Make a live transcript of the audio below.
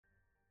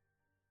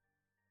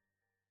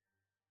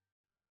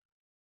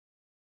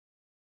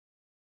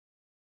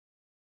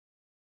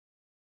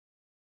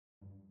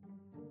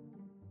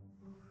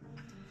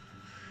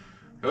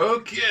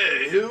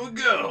Okay, here we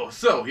go.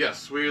 So,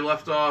 yes, we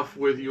left off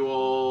with you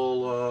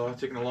all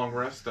taking a long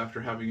rest after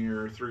having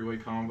your three-way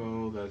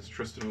combo that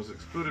Tristan was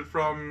excluded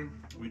from.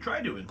 We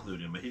tried to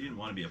include him, but he didn't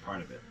want to be a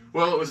part of it.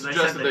 Well, it was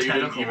suggested that you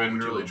didn't tentacle even over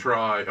to really him.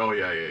 try. Oh,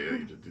 yeah,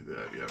 you did do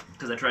that, yeah.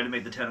 Because I tried to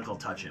make the tentacle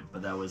touch him,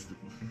 but that was...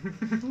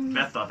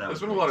 Beth thought that was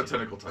There's been a lot of too.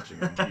 tentacle touching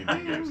in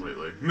D&D games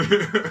lately.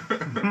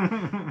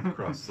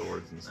 Across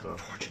swords and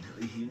stuff.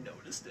 Unfortunately, he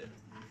noticed it.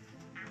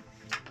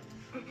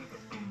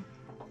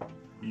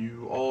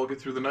 You all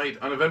get through the night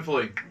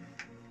uneventfully.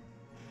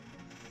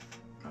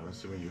 I'm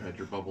assuming you had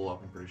your bubble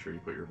up. I'm pretty sure you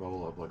put your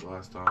bubble up like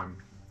last time.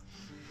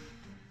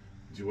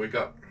 As you wake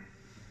up,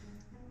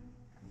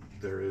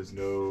 there is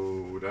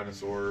no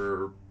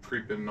dinosaur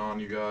creeping on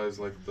you guys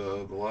like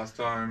the last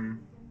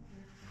time.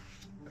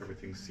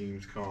 Everything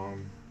seems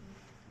calm.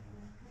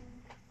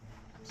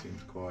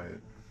 Seems quiet.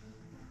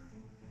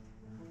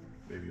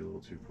 Maybe a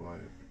little too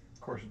quiet. Of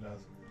course it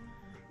does.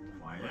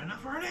 Quiet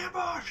enough for an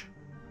ambush!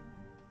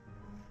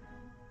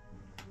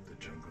 The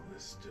jungle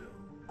is still.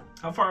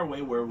 How far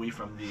away were we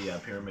from the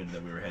pyramid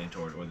that we were heading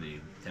toward, or the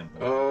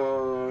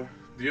temple?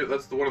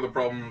 That's one of the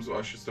problems.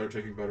 I should start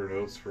taking better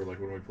notes for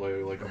like when we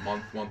play like a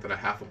month and a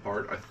half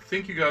apart. I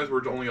think you guys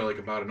were only like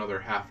about another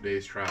half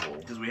day's travel.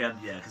 Because we had,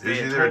 yeah, because It was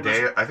they had either a told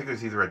day. us, I think it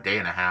was either a day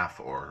and a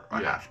half or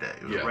a half day.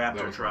 It was the Yeah, that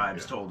raptor was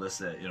tribes right, yeah. told us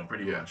that,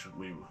 pretty Yeah. much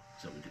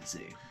so we could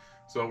see.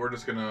 So we're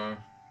just gonna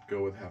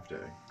go with half day.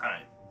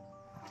 Alright.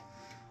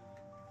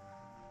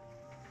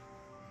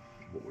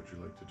 What would you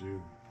like to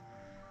do?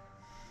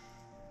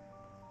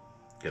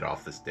 Get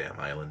off this damn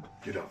island.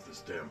 Get off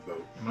this damn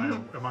boat.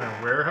 Am I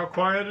aware how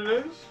quiet it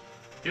is?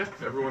 Yeah,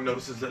 everyone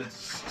notices that it's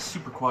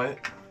super quiet.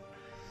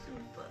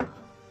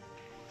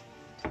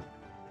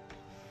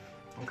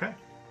 Okay.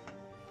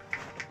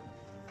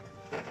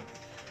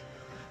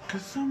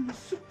 Cause I'm a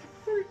super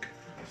freak,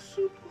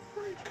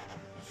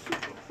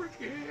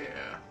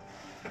 yeah.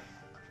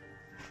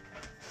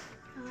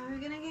 Are we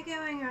gonna get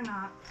going or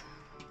not?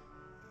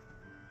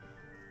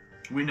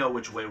 We know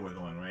which way we're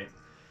going, right?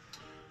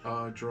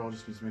 Gerald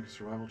just needs to make a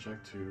survival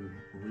check to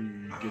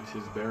get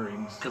his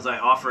bearings. Because I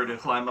offered to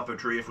climb up a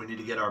tree if we need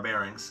to get our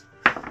bearings.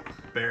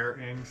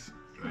 Bearings.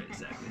 Right,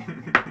 exactly.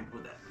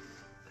 With that.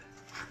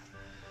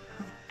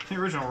 The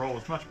original roll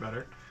was much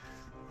better.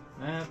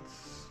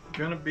 That's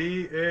gonna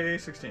be a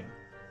 16.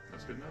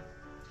 That's good enough.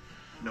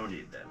 No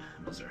need then,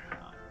 no sir.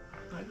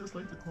 I just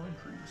like to climb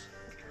trees.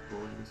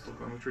 Well, you can still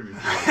climb a tree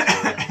before.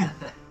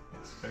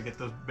 Gotta get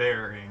those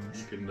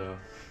bearings. You can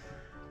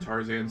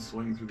Tarzan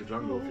swing through the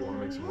jungle if you want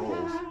to make some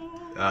rolls.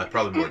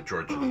 Probably more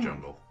George of the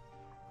Jungle.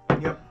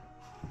 Yep.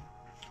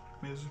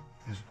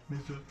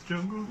 Mr.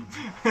 Jungle.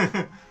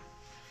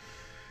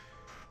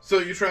 So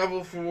you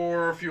travel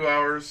for a few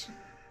hours,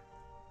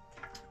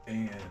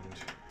 and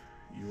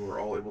you are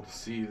all able to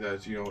see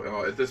that,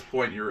 at this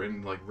point you're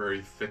in like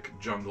very thick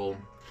jungle.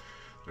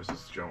 There's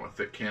this, a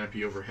thick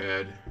canopy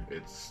overhead.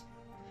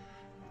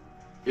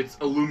 It's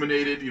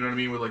illuminated, you know what I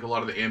mean, with like a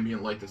lot of the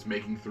ambient light that's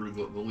making through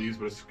the leaves,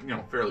 but it's,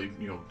 fairly,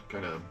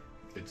 kind of,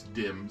 it's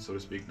dim, so to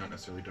speak, not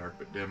necessarily dark,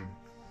 but dim.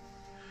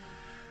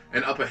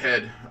 And up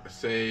ahead,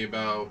 say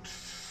about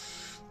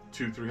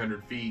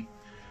 200-300 feet,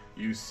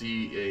 you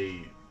see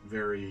a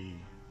very,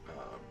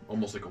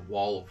 almost like a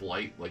wall of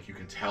light. Like you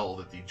can tell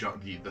that the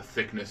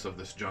thickness of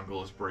this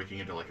jungle is breaking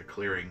into like a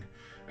clearing,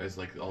 as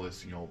like all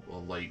this,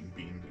 light and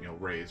beam,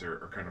 rays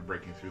are kind of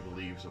breaking through the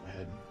leaves up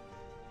ahead.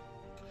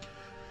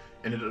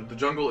 And the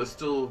jungle is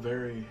still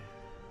very,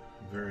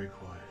 very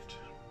quiet.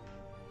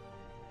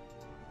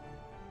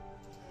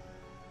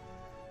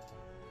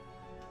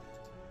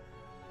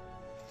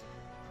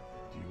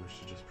 Do you wish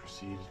to just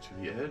proceed to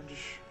the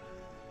edge?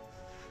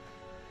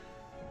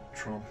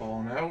 Tromp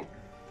on out?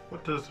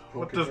 What does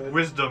Poke ahead.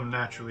 wisdom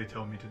naturally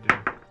tell me to do?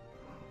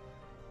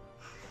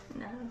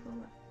 No.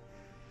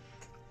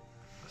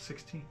 A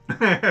 16.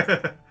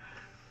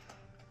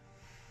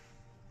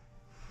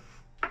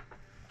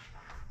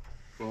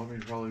 Well, I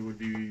mean, probably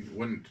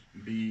wouldn't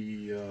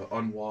be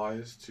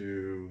unwise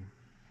to,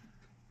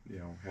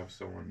 have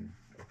someone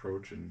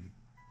approach and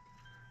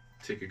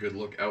take a good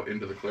look out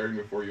into the clearing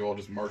before you all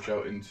just march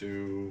out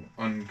into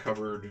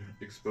uncovered,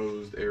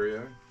 exposed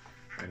area,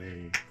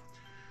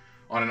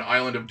 on an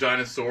island of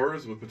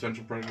dinosaurs with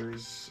potential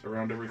predators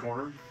around every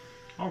corner.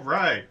 All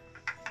right.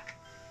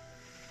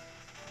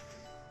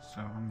 So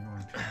I'm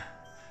going to.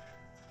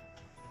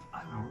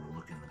 I will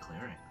look in the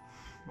clearing.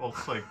 Well,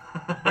 it's like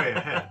way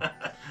ahead.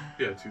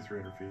 Yeah,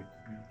 200-300 feet.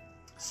 Yeah.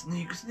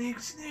 Sneak, sneak,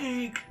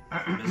 sneak!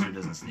 Mister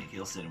doesn't sneak,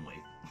 he'll sit and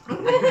wait.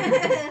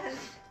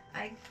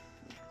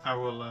 I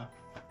will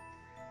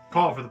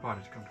call for the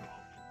party to come to a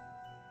halt.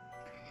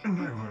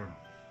 And I will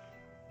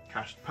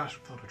pass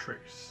without a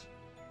trace.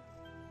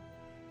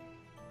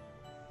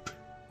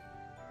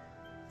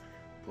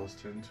 Plus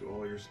 10 to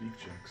all your sneak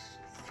checks.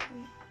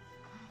 Sweet.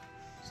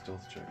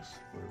 Stealth checks,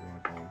 whatever you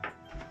want to call them.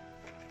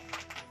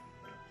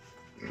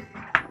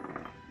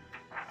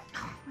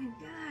 Oh my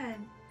god.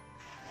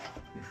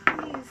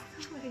 Please,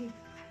 somebody.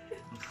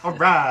 All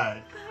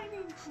right.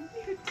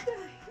 You're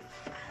dying.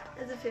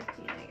 That's a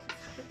 15, I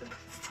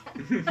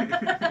guess.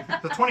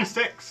 The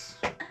 26.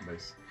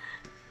 Nice.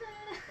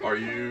 Are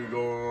you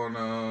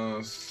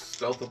going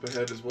stealth up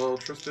ahead as well,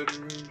 Tristan?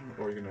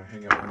 Or are you going to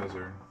hang out with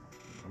Mizer?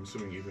 I'm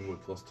assuming even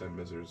with plus 10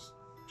 Mizer's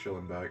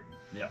chilling back.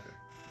 Yeah.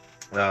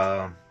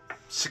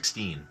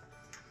 16.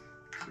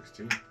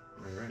 16.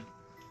 Alright.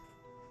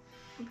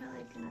 I'm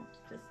probably gonna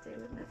just stay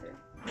with Mither.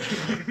 I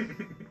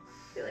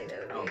feel like that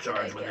would be I'll a good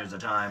charge when idea. there's a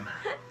time.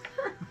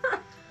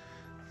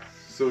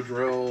 So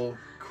Drell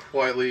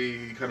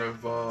quietly kind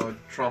of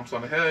tromps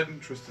on ahead.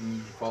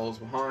 Tristan follows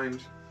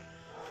behind.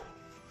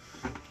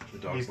 The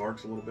dog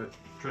barks a little bit.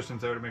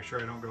 Tristan's there to make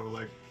sure I don't go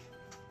like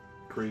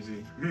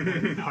Crazy.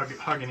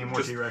 hug any more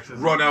Just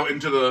T-Rexes. run out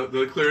into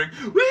the clearing.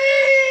 Whee!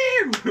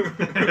 Oh,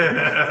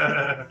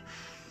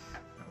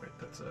 wait,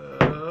 that's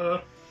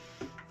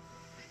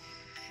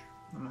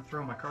I'm gonna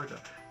throw my cards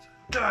out.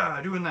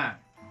 Doing that.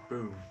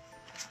 Boom.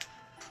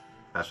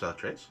 Pass without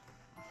trace?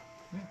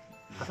 Yeah.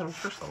 I thought it was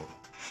first level.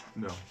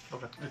 No.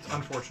 Okay. It's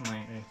unfortunately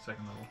a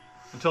second level.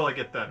 Until I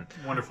get that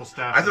wonderful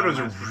staff. I thought it that was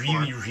I a asked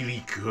really, for.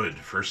 really good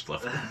first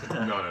level.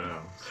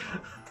 No.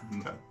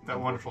 That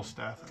wonderful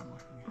staff that I'm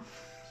looking at.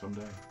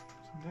 Someday.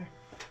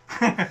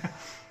 Someday.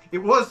 It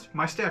was,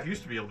 my staff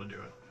used to be able to do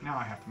it. Now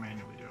I have to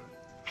manually do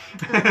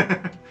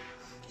it.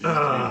 It's an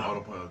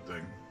autopilot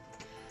thing.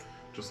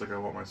 Just like I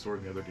want my sword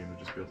in the other game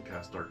to just be able to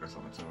cast darkness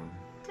on its own.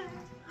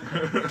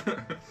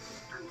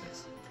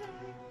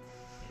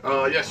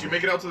 Yes, you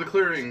make it out to the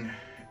clearing,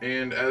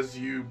 and as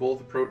you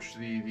both approach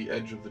the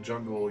edge of the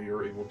jungle,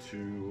 you're able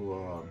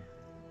to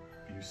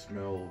you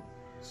smell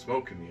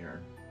smoke in the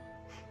air.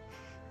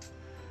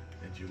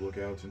 And you look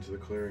out into the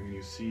clearing and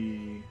you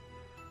see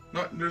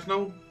there's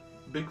no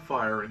big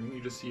fire or anything,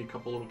 you just see a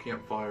couple little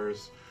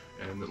campfires,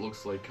 and it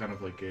looks like kind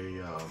of like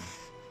a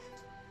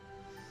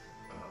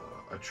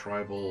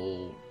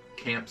tribal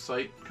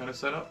campsite kind of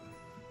setup.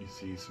 You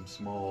see some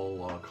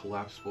small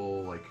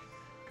collapsible kind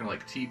of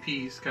like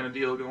teepees kind of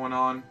deal going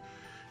on.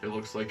 It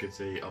looks like it's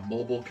a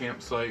mobile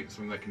campsite,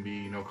 something that can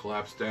be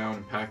collapsed down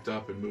and packed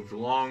up and moved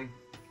along.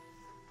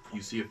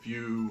 You see a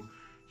few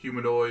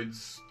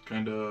humanoids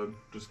kind of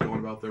just going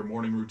about their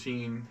morning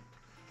routine,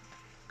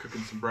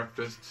 cooking some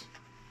breakfast,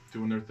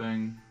 doing their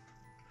thing.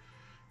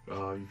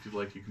 If you'd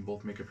like, you can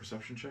both make a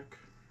perception check.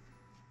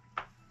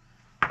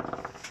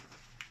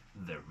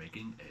 They're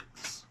making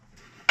eggs.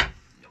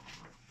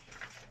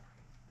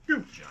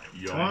 Yum. Giant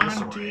Yum.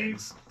 dinosaur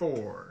eggs.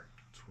 24.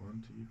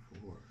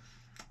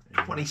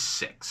 24.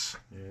 26.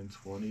 And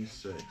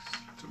 26.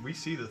 So we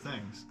see the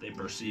things. They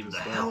perceive the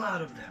Stuff. hell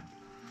out of them.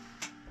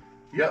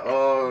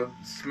 Yeah,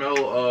 smell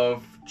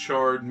of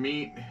charred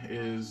meat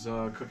is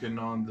cooking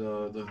on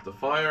the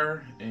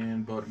fire,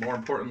 but more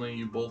importantly,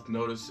 you both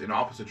notice in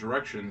opposite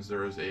directions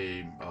there is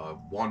a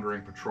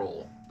wandering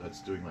patrol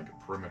that's doing like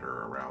a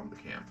perimeter around the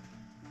camp.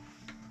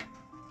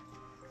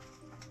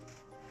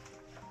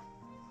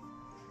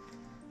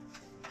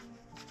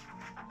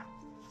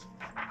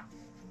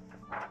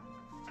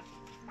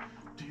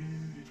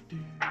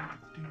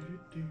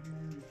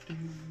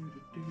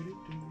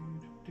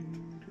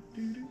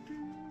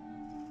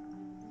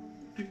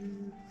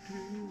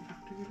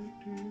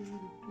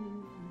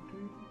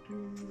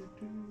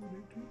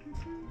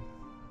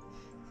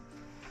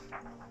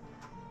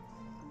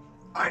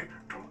 I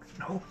don't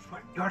know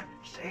what you're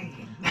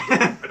saying.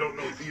 I don't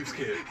know thieves'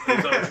 kid.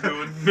 Is that what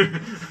you're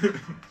doing?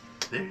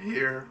 They're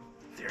here.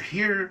 They're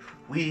here.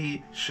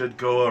 We should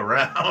go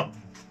around.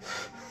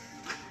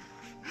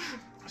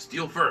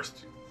 Steal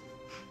first.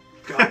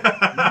 Got it.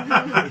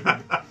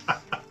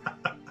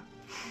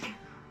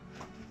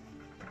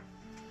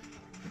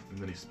 And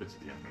then he spits at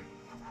the enemy.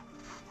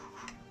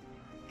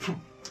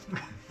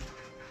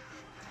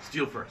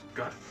 Steal first.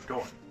 Got it.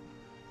 Go on.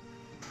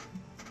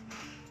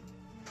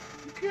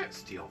 You can't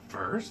steal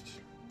first.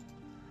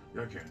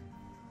 Okay.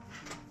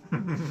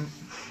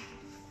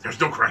 There's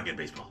no crying in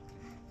baseball.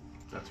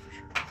 That's for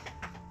sure.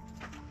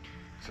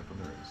 Except when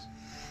there is.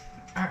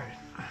 Alright.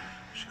 We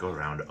should go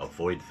around,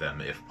 avoid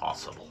them if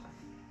possible.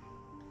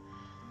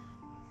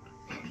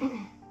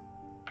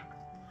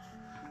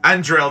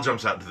 And Drell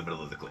jumps out into the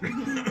middle of the clearing.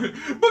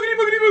 Boogity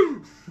boogity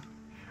boo!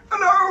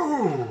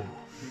 Hello!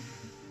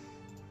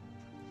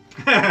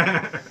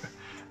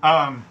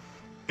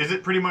 Is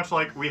it pretty much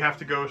like we have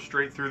to go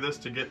straight through this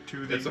to get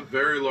to the... It's a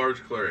very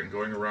large clearing.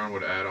 Going around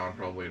would add on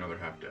probably another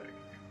half day.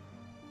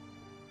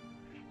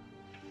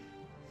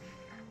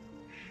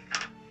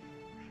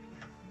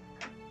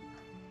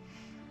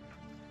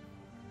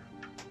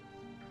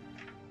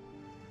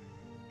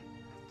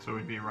 So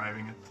we'd be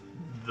arriving at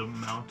the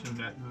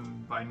mountain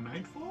by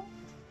nightfall?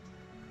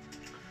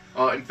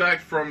 In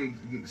fact,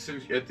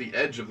 since at the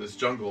edge of this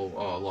jungle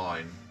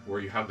line, where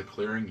you have the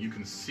clearing, you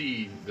can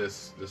see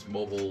this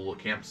mobile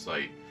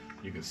campsite.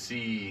 You can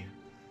see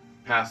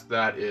past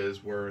that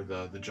is where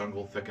the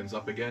jungle thickens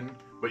up again,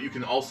 but you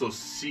can also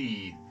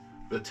see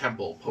the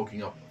temple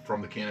poking up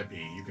from the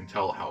canopy. You can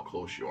tell how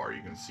close you are.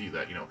 You can see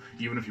that,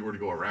 even if you were to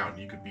go around,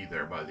 you could be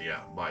there by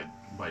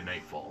by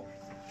nightfall.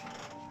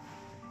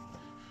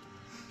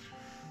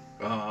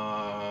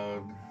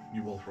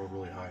 You both roll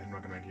really high. I'm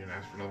not gonna make you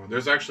ask for another one.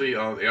 There's actually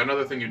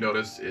another thing you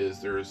notice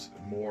is there's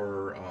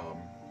more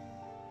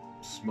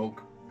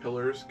smoke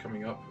pillars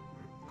coming up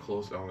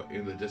close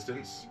in the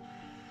distance.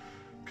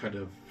 Kind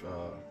of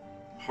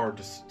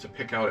hard to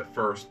pick out at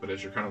first, but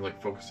as you're kind of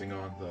like focusing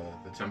on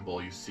the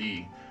temple, you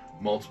see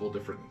multiple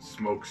different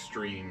smoke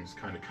streams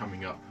kind of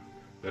coming up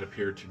that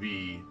appear to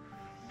be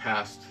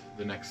past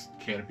the next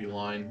canopy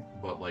line,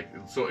 but like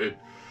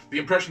the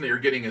impression that you're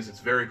getting is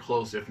it's very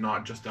close, if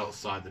not just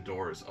outside the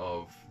doors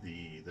of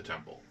the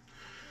temple.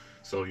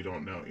 So you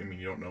don't know. I mean,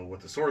 you don't know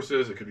what the source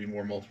is. It could be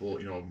more multiple,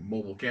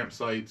 mobile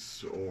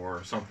campsites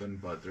or something.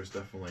 But there's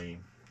definitely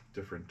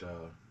different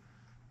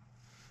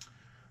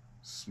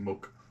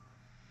smoke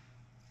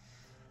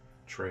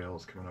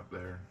trails coming up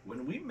there.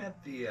 When we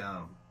met the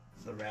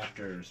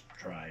Raptors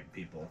tribe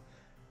people,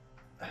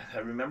 I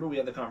remember we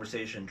had the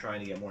conversation trying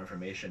to get more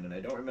information, and I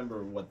don't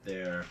remember what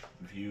their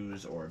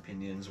views or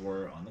opinions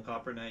were on the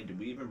Copper Knight. Did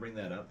we even bring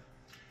that up?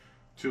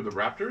 To the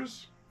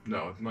Raptors?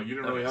 No, you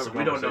didn't really have a so conversation.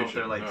 we don't know if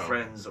they're like no.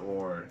 friends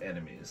or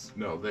enemies.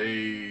 No,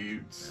 they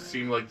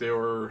seemed like they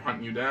were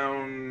hunting you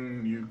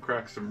down. You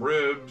cracked some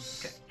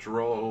ribs. Okay.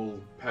 Droll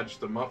patched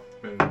them up,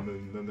 and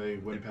then they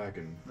went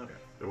packing. Okay.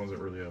 There wasn't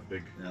really a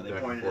big Now they back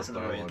and pointed forth us in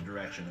the dialogue. right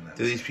direction. And that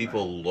Do was these fine.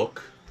 people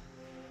look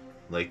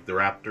like the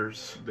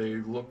Raptors? They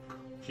look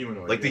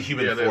humanoid. Like the yeah.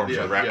 human Yeah, forms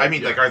yeah, of Raptors? yeah, I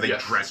mean, yeah, are they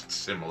yes. dressed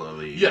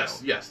similarly?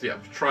 Yes, yes, yeah.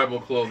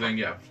 Tribal clothing,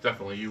 yeah,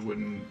 definitely. You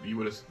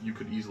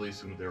could easily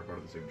assume that they were part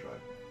of the same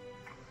tribe.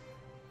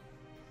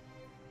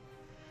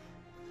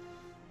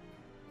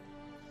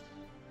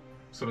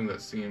 Something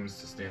that seems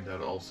to stand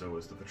out also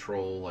is the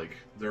patrol. Like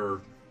they're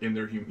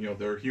they're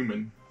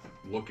human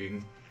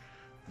looking.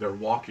 They're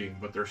walking,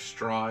 but their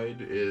stride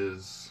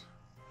is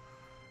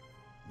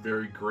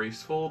very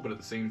graceful, but at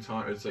the same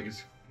time, it's like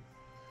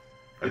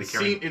Are they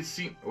carrying,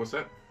 what's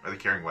that? are they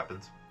carrying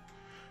weapons?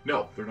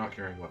 No, they're not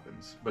carrying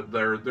weapons. But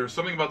there's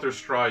something about their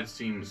stride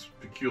seems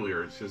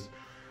peculiar. It's just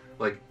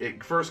like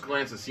at first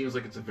glance, it seems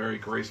like it's a very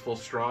graceful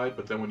stride,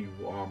 but then when you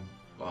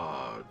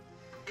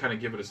kind of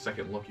give it a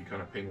second look, you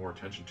kind of pay more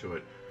attention to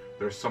it.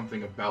 There's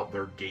something about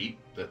their gait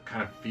that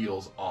kind of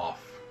feels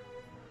off.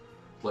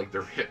 Like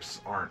their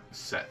hips aren't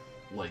set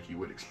like you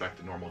would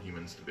expect normal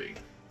humans to be.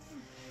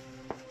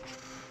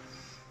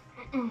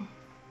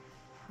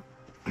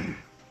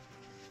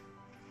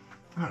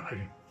 Well, I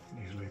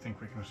easily think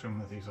we can assume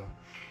that these are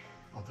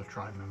other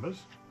tribe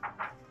members. I'm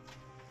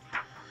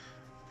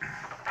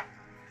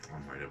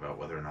worried about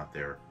whether or not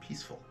they're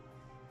peaceful.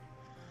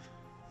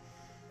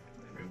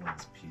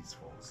 Everyone's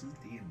peaceful. This is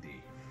D&D.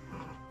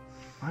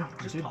 Well,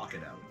 Just talk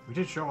it out. we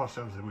did show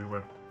ourselves that we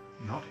were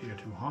not here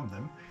to harm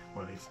them.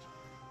 Well, at least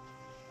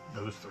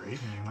those three, We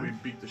anyway.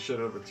 beat the shit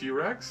out of a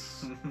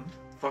T-Rex,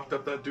 fucked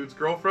up that dude's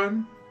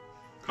girlfriend.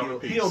 Come in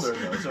peace. Healed her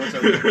though, so it's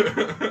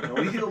okay. No,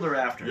 we healed her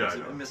after. Yeah, it's I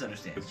know. a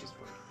misunderstanding. It's just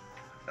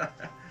funny.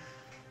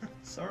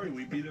 Sorry,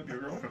 we beat up your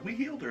girlfriend. We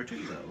healed her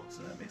too, though,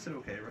 so that makes it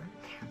okay,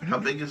 right? How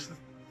big is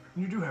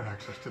You do have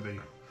access to the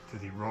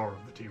roar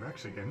of the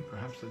T-Rex again,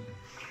 perhaps.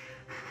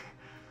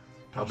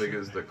 How big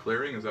is the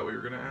clearing? Is that what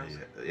you're gonna ask?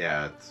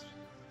 Yeah, it's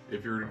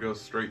If you were to go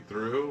straight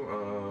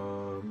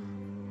through,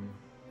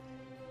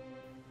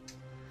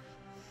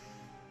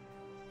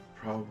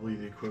 probably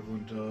the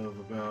equivalent of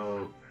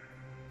about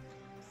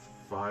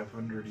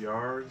 500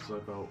 yards,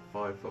 about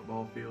 5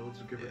 football fields,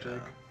 give or Yeah.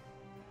 take.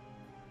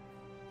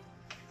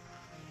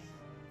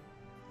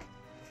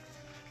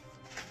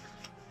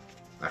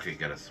 that could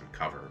get us some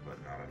cover,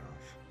 but not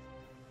enough.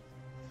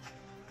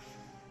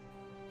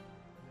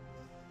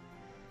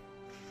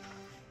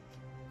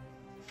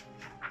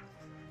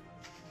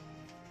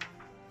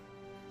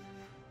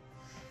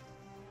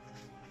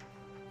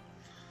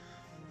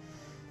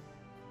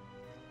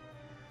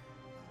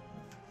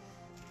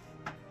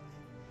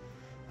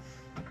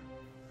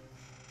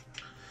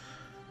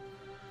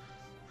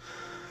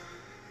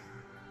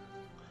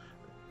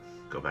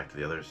 Go back to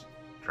the others,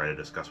 try to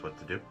discuss what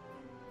to do.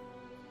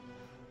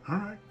 All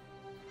right.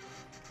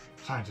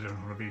 Besides, I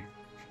don't want to be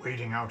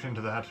wading out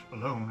into that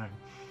alone.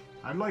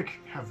 I like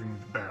having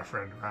the bear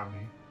friend around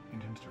me. He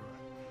tends to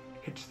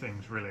hit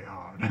things really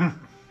hard.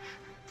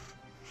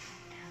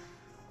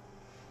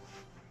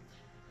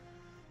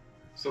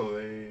 So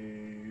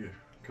they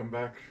come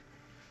back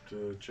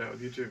to chat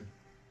with you too.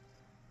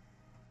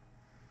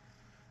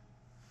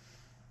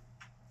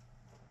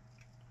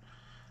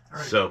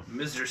 Alright. So-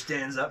 Mister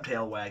stands up,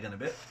 tail wagging a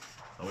bit.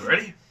 Are we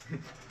ready?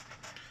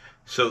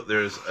 So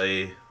there's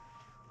a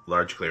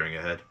large clearing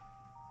ahead,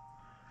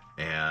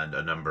 and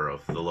a number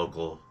of the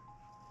local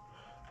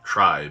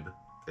tribe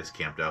is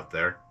camped out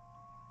there.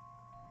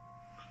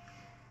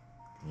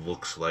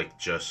 Looks like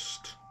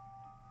just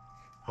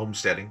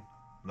homesteading,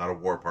 not a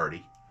war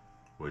party,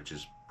 which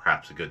is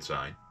perhaps a good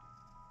sign.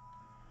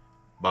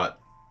 But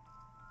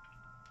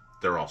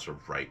they're also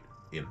right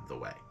in the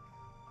way.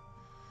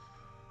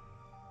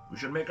 We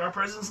should make our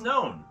presence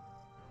known.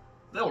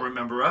 They'll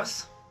remember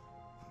us.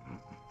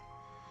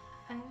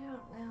 I don't know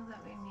that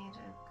we need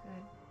a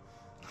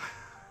good.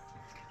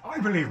 I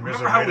believe Remember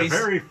Mister how made a we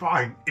very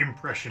fine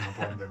impression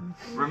upon them.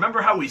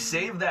 Remember how we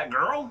saved that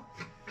girl?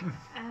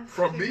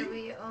 From me? After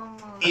we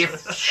almost...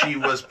 If she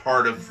was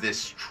part of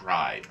this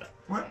tribe.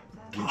 Well,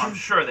 I'm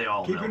sure they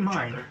all keep know in each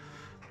mind, other.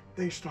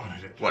 they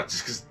started it. What,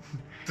 just because...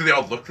 Do they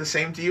all look the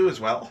same to you as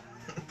well?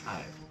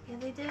 Yeah,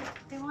 they did.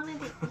 They wanted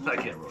to eat. I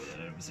can't roll that.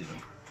 I haven't seen them.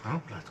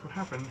 Well, that's what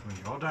happens when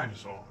you're a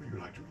dinosaur. You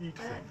like to eat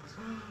But, things.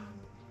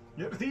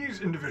 Yet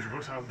these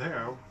individuals out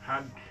there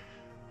had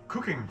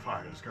cooking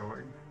fires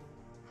going.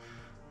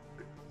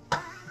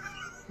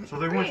 So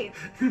they went.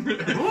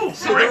 great. Ooh,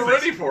 So they're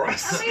ready for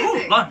us. Ooh,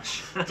 Amazing.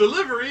 lunch.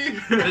 Delivery.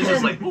 It's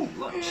just like, ooh,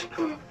 lunch.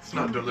 It's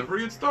not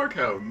delivery, it's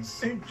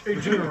Darkhounds. A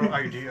general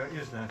idea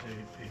is that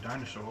a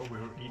dinosaur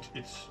will eat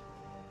its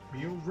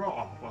meal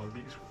raw, while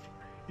these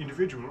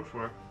individuals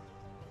were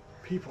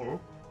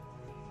people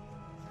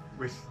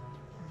with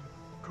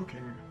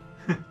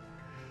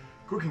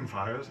cooking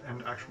fires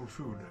and actual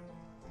food.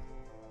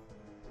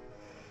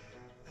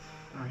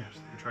 Oh yes,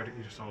 they try to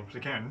eat us all if they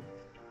can.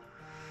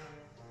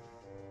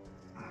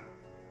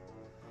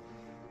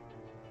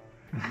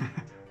 I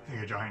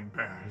think a giant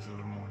bear is a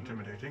little more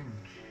intimidating.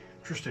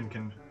 Tristan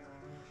can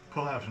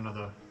pull out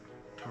another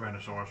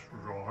Tyrannosaurus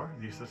roar.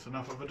 At least that's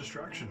enough of a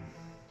distraction.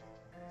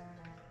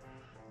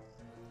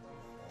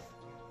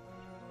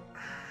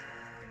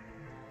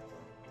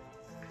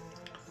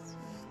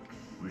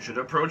 We should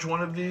approach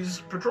one of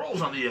these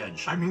patrols on the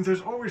edge. I mean,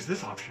 there's always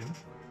this option.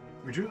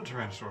 We do the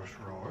Tyrannosaurus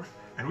roar,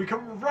 and we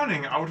come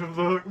running out of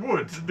the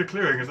woods,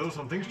 declaring as though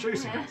something's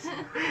chasing us.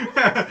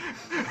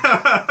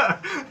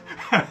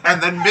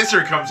 And then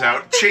Miser comes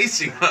out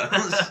chasing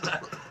us.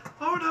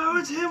 Oh no,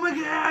 it's him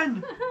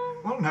again!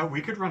 Well, no,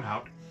 we could run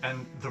out,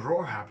 and the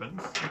roar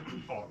happens.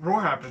 Oh,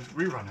 roar happens,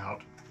 we run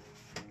out.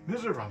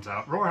 Miser runs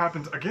out, roar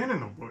happens again in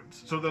the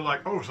woods. So they're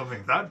like, oh,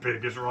 something that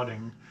big is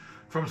running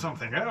from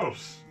something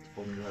else. If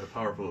only you had a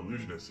powerful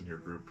illusionist in your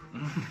group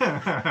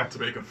to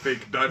make a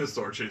fake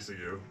dinosaur chasing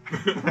you.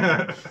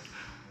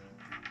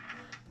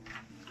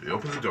 We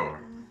open the door,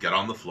 get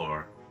on the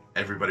floor,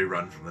 everybody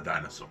run from the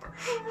dinosaur.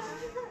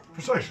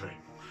 Precisely.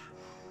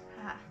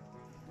 Ah,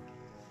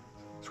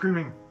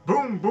 Screaming,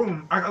 boom,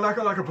 boom, aka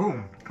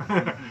boom.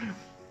 I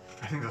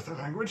think that's the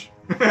language.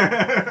 Don't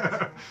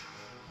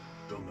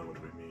know what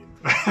we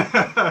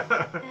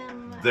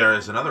mean. There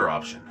is another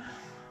option.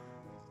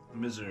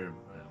 Miser,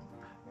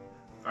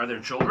 are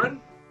there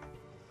children?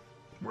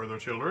 Were there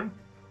children?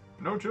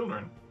 No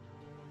children.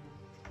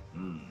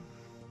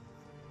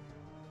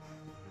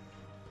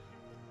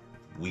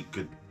 We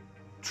could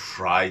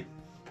try.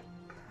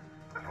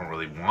 I don't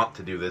really want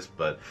to do this,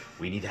 but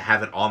we need to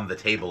have it on the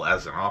table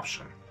as an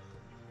option.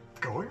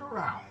 Going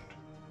around.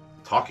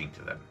 Talking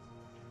to them.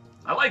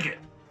 I like it,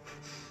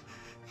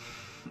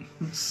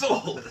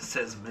 Sold!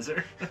 says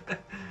Miser.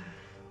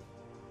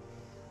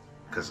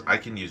 Because I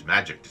can use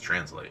magic to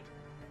translate.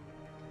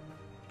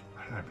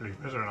 I believe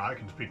Miser and I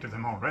can speak to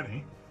them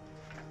already.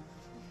 I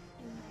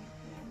feel like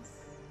there's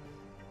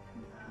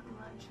not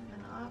much of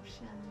an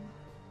option.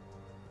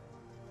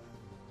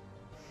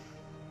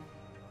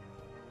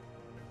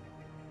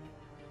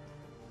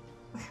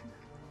 I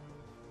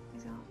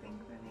don't think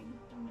running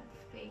from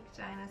a fake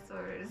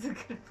dinosaur is a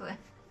good plan.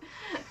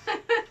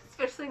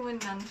 Especially when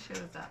none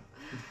shows up.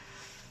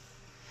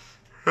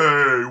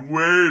 Hey,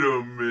 wait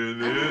a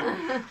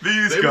minute.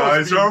 These They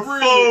guys must be are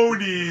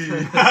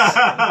really-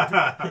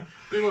 phony.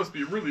 They must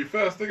be really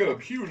fast. They got a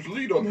huge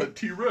lead on that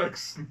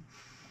T-Rex.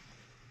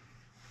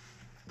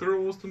 They're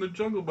almost in the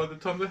jungle by the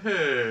time the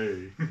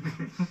hay.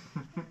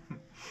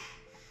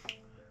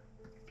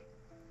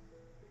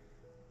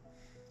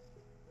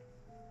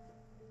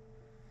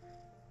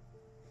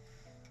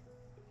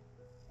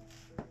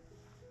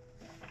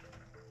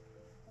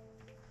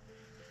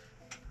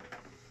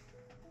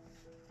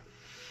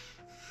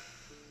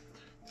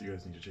 So you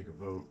guys need to take a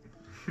vote.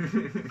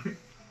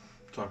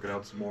 Talk it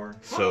out some more.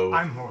 So,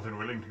 I'm more than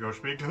willing to go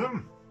speak to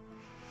them.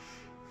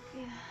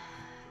 Yeah.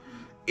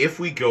 if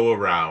we go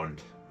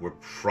around, we're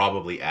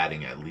probably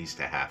adding at least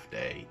a half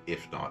day,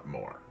 if not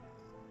more.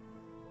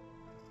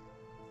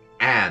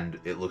 And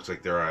it looks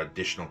like there are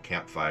additional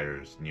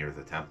campfires near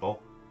the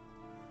temple.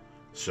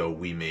 So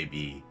we may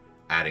be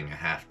adding a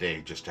half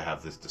day just to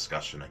have this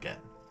discussion again.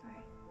 Right.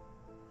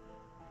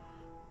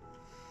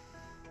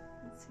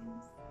 That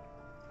seems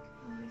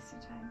a waste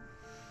of time.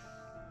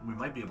 We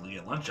might be able to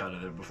get lunch out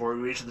of it before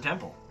we reach the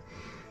temple.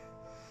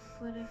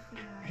 What if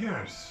we are?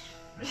 Yes.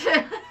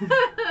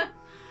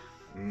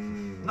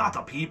 Not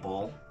the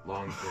people.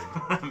 Long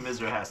thing.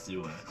 Miser has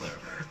to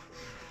clarify.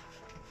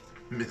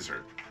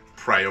 Miser,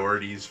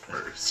 priorities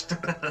first.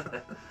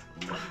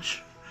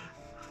 Lunch.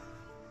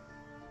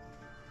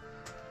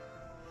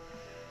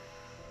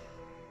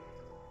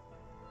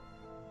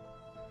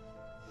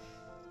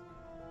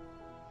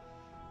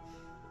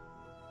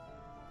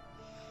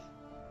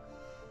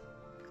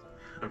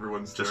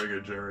 Everyone's Just- staring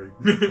at Jerry.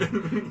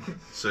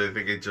 So I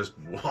think I just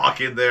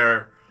walk in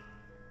there,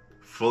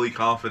 fully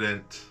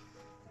confident.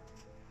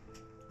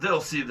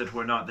 They'll see that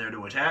we're not there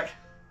to attack.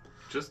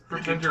 Just We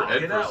pretend can you're talk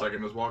Ed it for a out.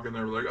 second. Just walk in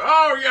there like,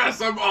 oh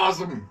yes, I'm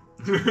awesome.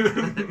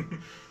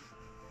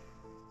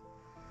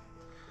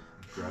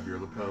 grab your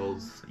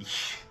lapels.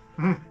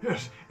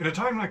 Yes, in a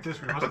time like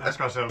this, we must ask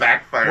ourselves,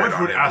 Backfired what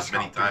on would him as Ascot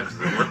many do? times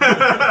as it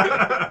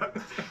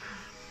worked.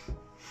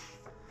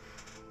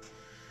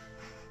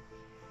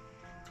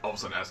 All of a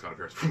sudden, Ascot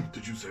appears.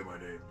 Did you say my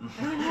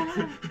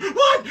name?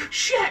 What?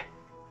 Shit!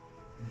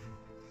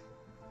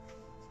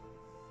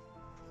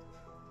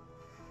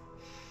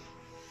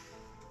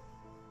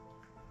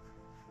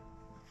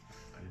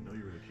 I didn't know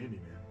you were the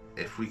Candyman.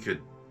 If we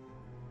could...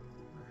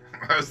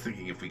 I was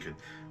thinking if we could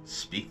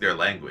speak their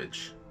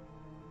language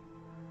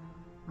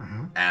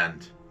Mm-hmm.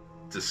 and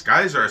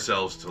disguise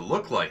ourselves to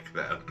look like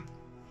them.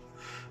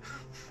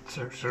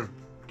 So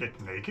get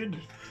naked?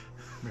 It'd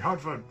be hard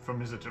for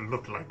Mizza to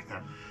look like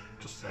them.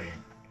 Just saying.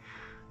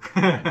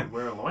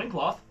 Wear a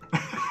loincloth.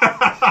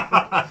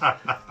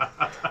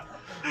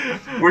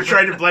 We're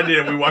trying to blend in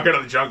and we walk out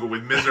of the jungle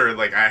with Miser and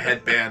like a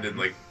headband and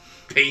like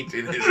paint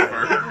in his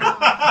fur.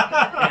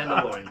 And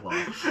a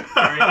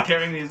loincloth.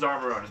 Carrying his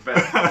armor on his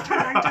back.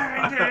 Dang,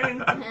 dang,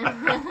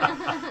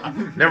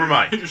 dang. Never He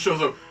mind. just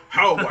shows up.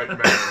 How, white man?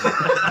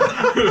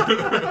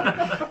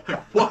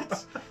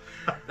 What?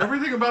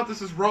 Everything about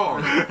this is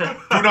wrong.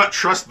 Do not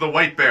trust the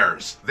white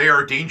bears. They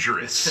are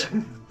dangerous.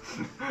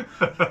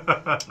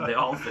 They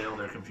all fail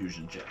their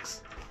confusion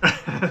checks.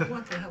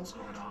 What the hell's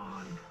going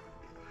on?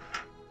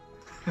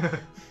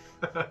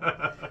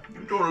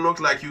 You don't look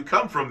like you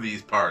come from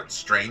these parts,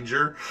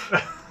 stranger.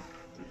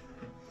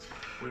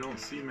 We don't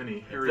see many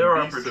hairy there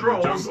are beasts in the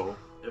patrols- jungle.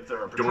 If there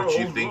are Don't patrols,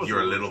 you think those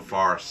you're a are- little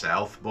far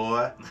south,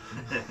 boy?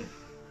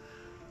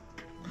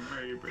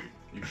 Maybe.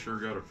 You sure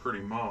got a pretty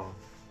maw.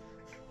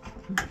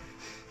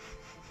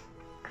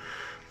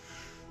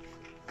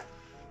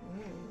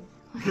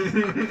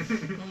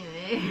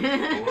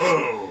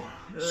 Whoa.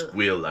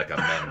 Squeal like a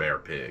man bear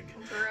pig.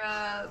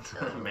 Gross.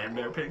 Man,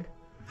 bear, pig.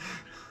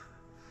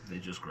 They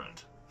just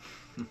grunt.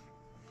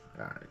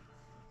 Alright.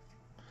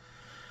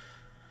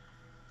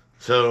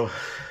 So,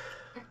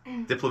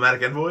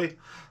 diplomatic envoy?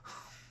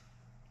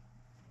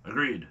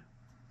 Agreed.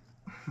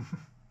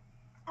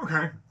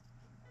 Okay.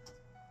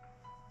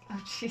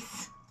 Oh,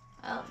 jeez.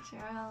 Oh,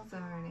 Jarrell's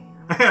already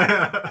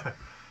on.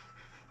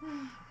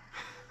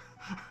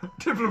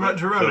 Diplomat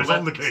Jarrell is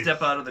on the case.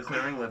 Step out of the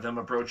clearing, let them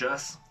approach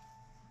us.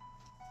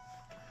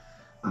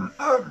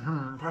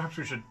 Perhaps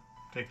we should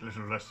take a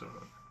little less of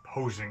a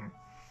posing.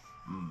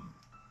 So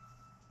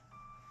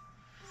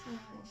I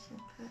should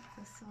put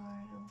the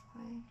sword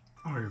away.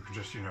 Or you could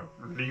just,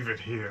 leave it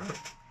here.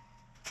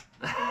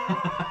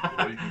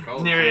 Well, you can call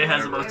it Neria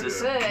has the whatever.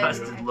 most Good.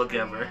 disgusted Yeah. look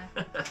ever.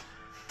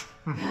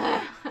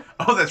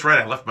 Oh, that's right.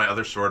 I left my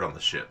other sword on the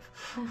ship.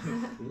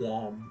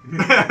 Whom.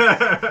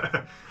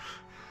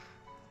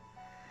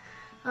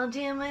 I'll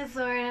jam my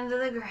sword into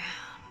the ground.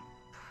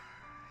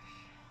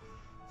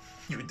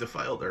 You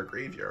defiled our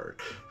graveyard.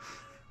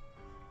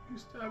 You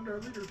stabbed our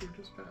leader who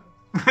just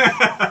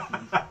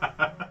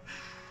passed.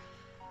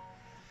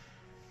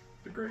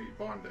 The Great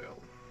Bondale.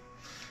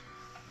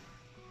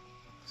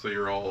 So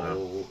you're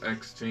all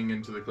exiting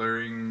into the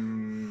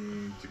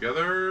clearing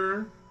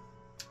together?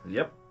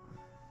 Yep.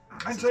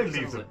 I'd say Sounds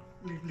leave the like-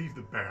 leave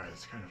the bear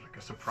as kind of like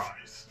a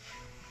surprise.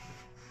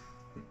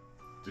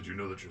 Did you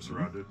know that you're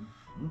surrounded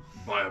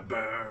by a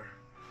bear?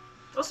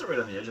 I'll sit right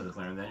on the edge of the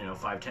clearing then,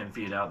 5-10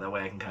 feet out. That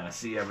way I can kind of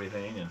see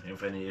everything, and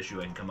if any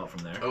issue, I can come up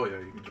from there. Oh yeah,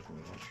 you can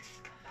definitely watch.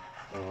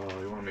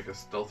 You want to make a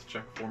stealth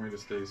check for me to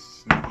stay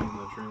sneaky in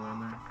the tree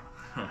line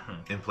there?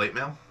 In plate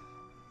mail?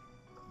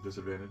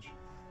 Disadvantage.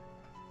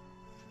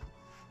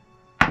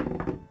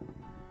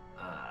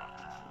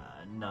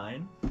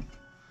 9.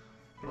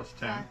 Plus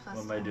 10. Plus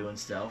What am I 10. doing,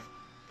 stealth?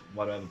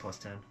 Why do I have a plus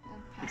 10? And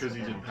pass Because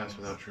you without didn't pass trace.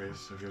 without trace.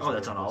 So if you have Oh,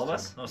 that's a on all of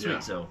plus us? 10. Oh, sweet. Yeah.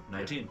 So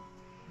 19.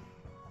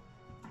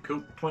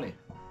 Cool. 20.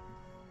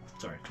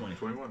 Sorry, 20.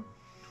 21.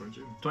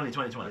 22. 20. I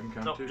can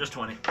count Nope, too. just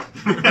 20.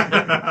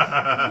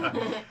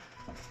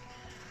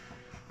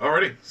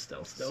 Alrighty.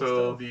 Stealth.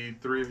 So the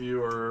three of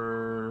you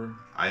are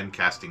I am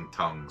casting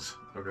tongues.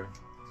 okay.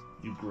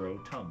 You grow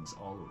tongues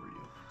all over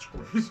you. It's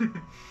gross.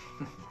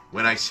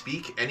 When I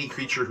speak, any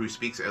creature who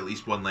speaks at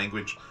least one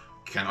language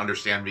can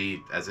understand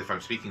me as if I'm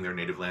speaking their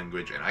native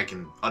language, and I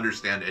can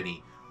understand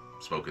any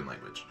spoken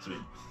language. Sweet.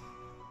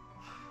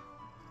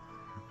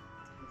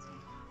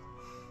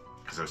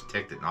 Because I was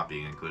ticked at not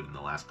being included in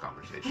the last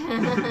conversation.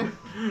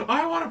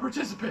 I want to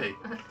participate.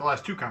 The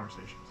last two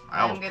conversations. I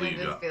I'm almost gonna blew you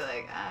just up. be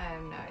like, I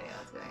have no idea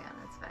what's going on.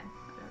 It's fine.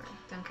 Whatever.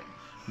 Don't care.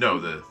 No,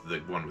 the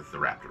one with the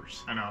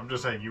raptors. I know, I'm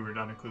just saying you were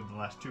not included in the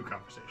last two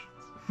conversations.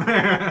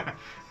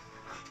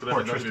 But that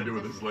Or had nothing to Tristan. do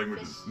with his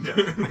languages.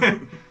 Yeah.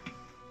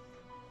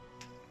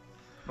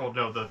 Oh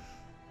no, the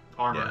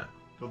armor.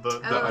 Yeah.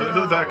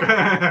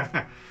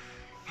 That.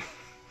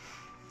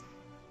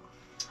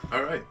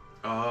 All right.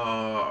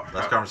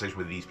 Last conversation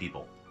with these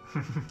people.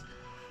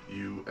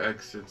 You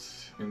exit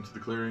into the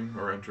clearing,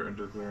 or enter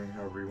into the clearing,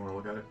 however you want to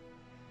look at it.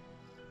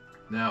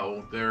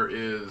 Now, there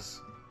is...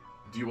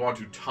 Do you want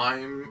to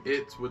time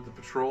it with the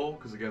patrol?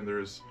 Because, again,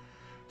 there's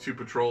two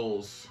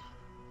patrols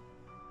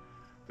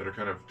that are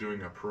kind of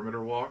doing a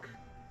perimeter walk.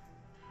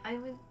 I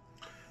would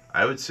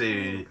I would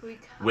say think we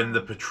when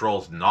the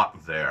patrol's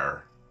not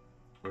there,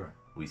 Okay.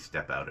 we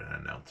step out and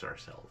announce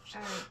ourselves.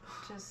 Or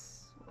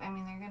just, I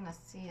mean, they're gonna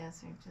see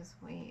us, or just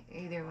wait.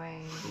 Either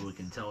way. So we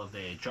can tell if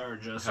they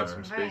charge us Have or...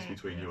 some space Right.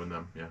 between you and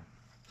them. Yeah.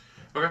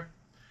 Okay.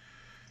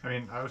 I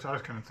mean, I was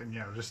kind of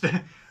thinking, just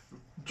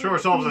show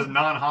ourselves as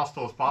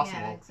non-hostile as possible,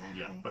 Yeah,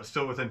 exactly. Yeah. but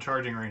still within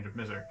charging range of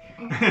Miser.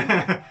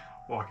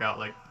 Walk out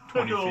like I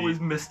 20 can always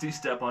feet. Misty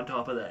Step on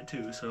top of that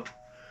too, so...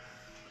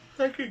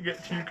 I can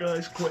get to you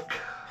guys quick.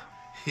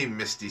 He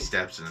misty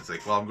steps and it's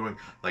like, well, I'm going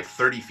like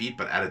 30 feet,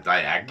 but at a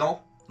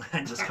diagonal.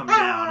 And just come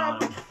down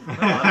on him. Well,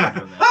 I'm not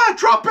doing that. Ah,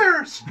 drop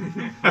bears!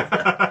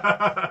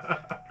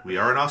 We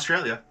are in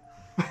Australia.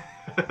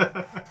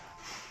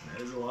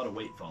 There's a lot of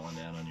weight falling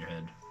down on your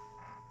head.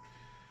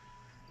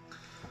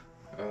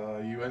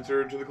 You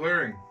enter into the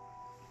clearing.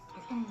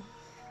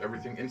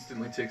 Everything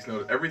instantly takes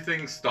notice.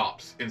 Everything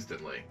stops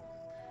instantly.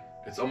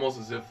 It's almost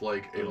as if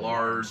like a Little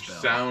large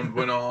spell. sound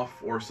went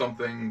off or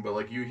something, but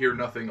like you hear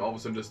nothing. All of a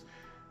sudden, just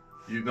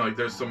like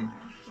there's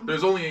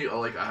only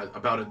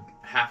about a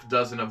half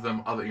dozen of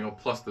them,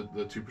 plus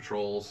the 2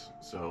 patrols,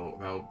 so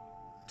about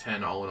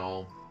 10 all in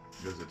all,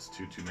 because it's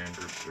two man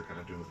groups. They're kind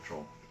of doing the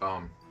patrol.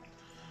 But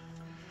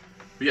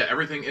yeah,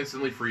 everything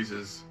instantly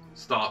freezes,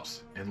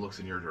 stops, and looks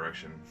in your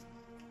direction.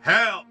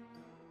 Help!